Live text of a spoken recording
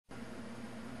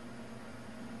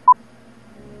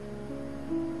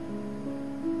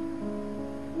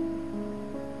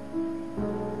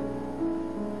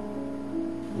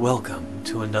Welcome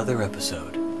to another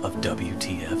episode of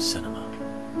WTF Cinema.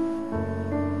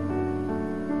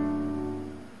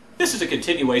 This is a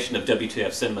continuation of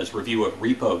WTF Cinema's review of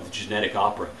REPO, the Genetic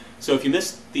Opera. So if you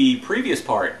missed the previous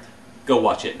part, go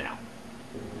watch it now.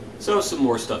 So some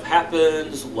more stuff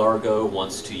happens. Largo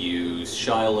wants to use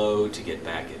Shiloh to get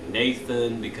back at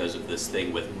Nathan because of this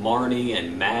thing with Marnie,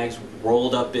 and Mag's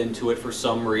rolled up into it for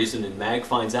some reason, and Mag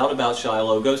finds out about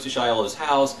Shiloh, goes to Shiloh's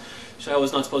house.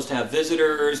 Shiloh's not supposed to have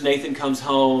visitors. Nathan comes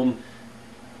home.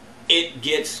 It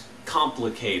gets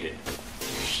complicated.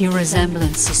 Your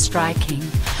resemblance is striking.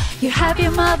 You have your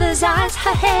mother's eyes,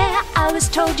 her hair. I was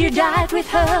told you died with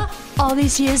her. All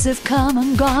these years have come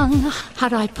and gone. How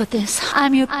do I put this?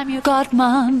 I'm your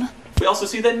godmom. We also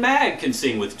see that Mag can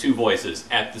sing with two voices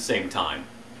at the same time.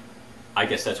 I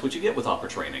guess that's what you get with opera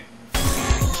training.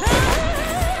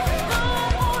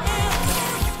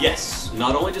 Yes,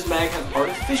 not only does Mag have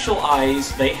artificial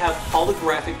eyes, they have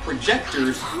holographic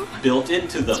projectors built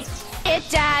into them.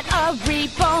 If Dad, a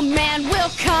repo man,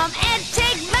 will come and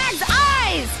take Mag's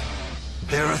eyes!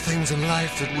 There are things in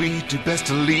life that we do best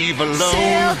to leave alone.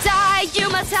 She'll die, you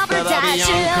must help her die,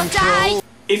 she'll die.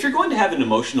 If you're going to have an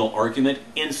emotional argument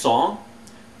in song,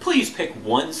 please pick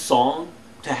one song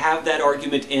to have that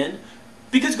argument in,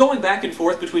 because going back and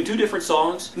forth between two different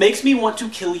songs makes me want to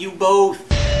kill you both.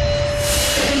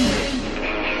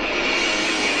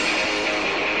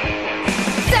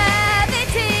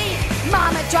 17,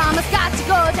 Mama Drama's got to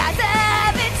go die.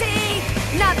 17,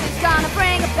 nothing's gonna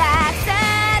bring her back.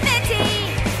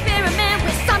 17, experiment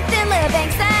with something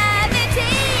living.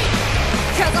 17,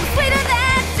 'cause I'm sweeter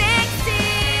than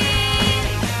 16.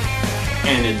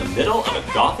 And in the middle of a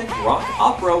gothic rock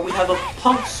opera, we have a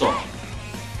punk song.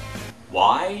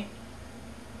 Why?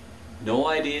 No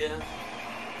idea.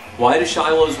 Why does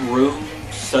Shiloh's room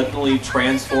suddenly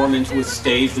transform into a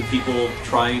stage with people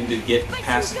trying to get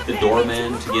past the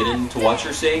doorman to get in to watch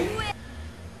her sing?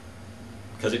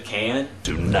 Because it can.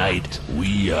 Tonight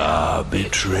we are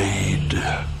betrayed.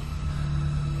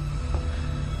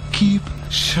 Keep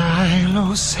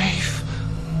Shiloh safe.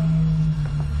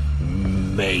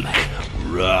 Make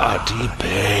Roddy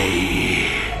pay.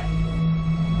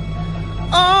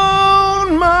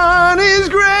 On Marnie's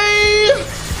grave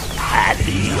at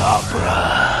the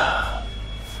opera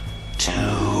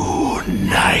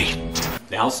tonight.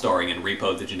 Now starring in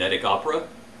REPO, the Genetic Opera,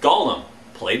 Gollum,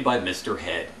 played by Mr.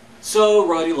 Head. So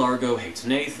Roddy Largo hates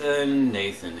Nathan,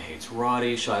 Nathan hates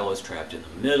Roddy, Shiloh's trapped in the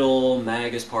middle,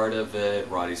 Mag is part of it,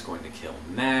 Roddy's going to kill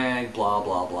Mag, blah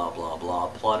blah blah blah blah,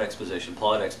 plot exposition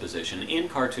in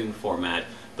cartoon format,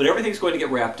 but everything's going to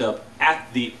get wrapped up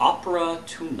at the opera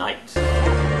tonight.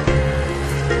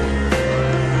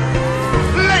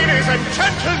 Ladies and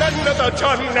gentlemen of the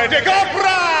Genetic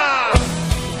Opera!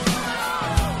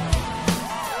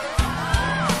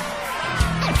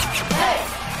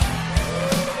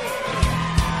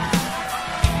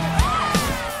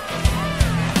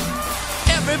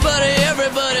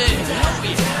 Everybody,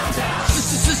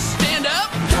 stand up.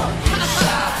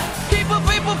 People.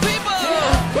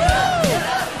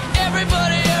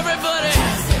 Everybody.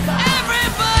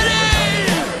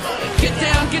 Get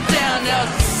down now.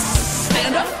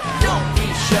 Stand up. Don't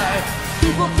be shy.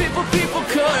 People,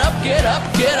 get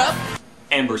up.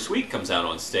 Amber Sweet comes out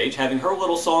on stage having her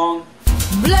little song.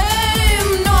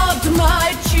 Blame not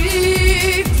my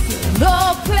cheeks,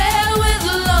 nor play with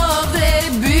love they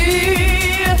be.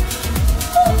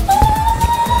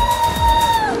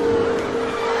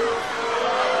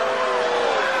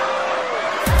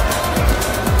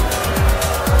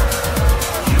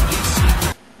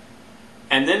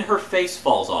 And then her face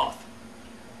falls off.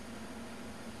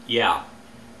 Yeah,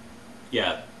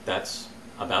 that's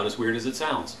about as weird as it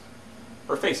sounds.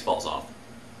 Her face falls off.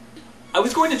 I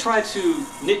was going to try to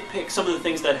nitpick some of the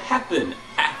things that happen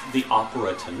at the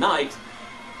opera tonight,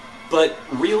 but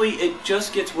really it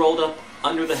just gets rolled up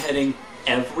under the heading,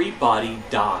 everybody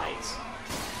dies.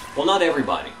 Well, not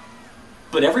everybody,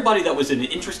 but everybody that was an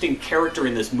interesting character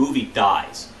in this movie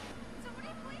dies.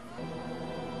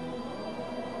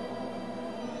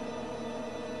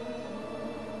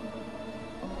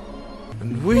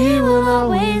 And we will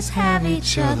always have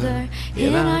each other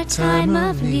in our time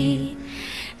of need.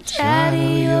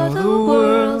 Daddy, you're the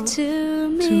world to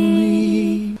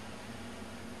me.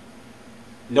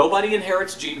 Nobody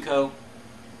inherits Jinko.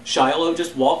 Shiloh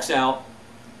just walks out.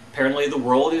 Apparently the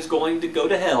world is going to go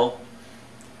to hell.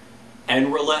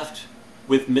 And we're left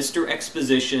with Mr.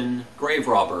 Exposition, Grave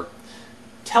Robber,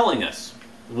 telling us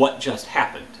what just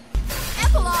happened.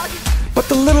 Epilogue. But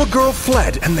the little girl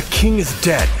fled, and the king is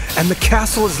dead, and the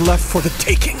castle is left for the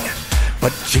taking.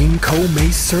 But Jinko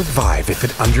may survive if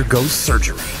it undergoes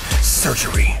surgery.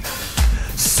 Surgery.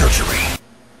 Surgery.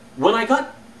 When I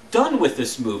got done with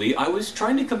this movie, I was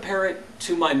trying to compare it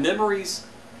to my memories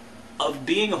of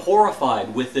being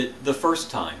horrified with it the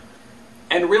first time.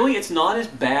 And really, it's not as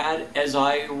bad as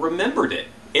I remembered it.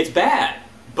 It's bad,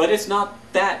 but it's not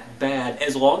that bad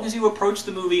as long as you approach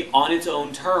the movie on its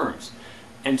own terms.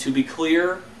 And to be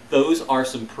clear, those are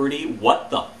some pretty what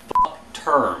the fuck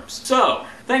terms. So,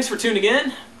 thanks for tuning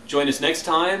in. Join us next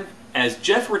time as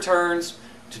Jeff returns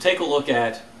to take a look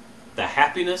at the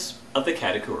happiness of the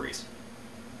categories.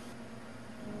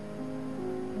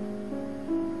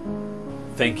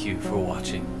 Thank you for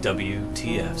watching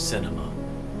WTF Cinema.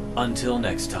 Until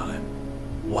next time,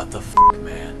 what the fuck,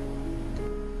 man.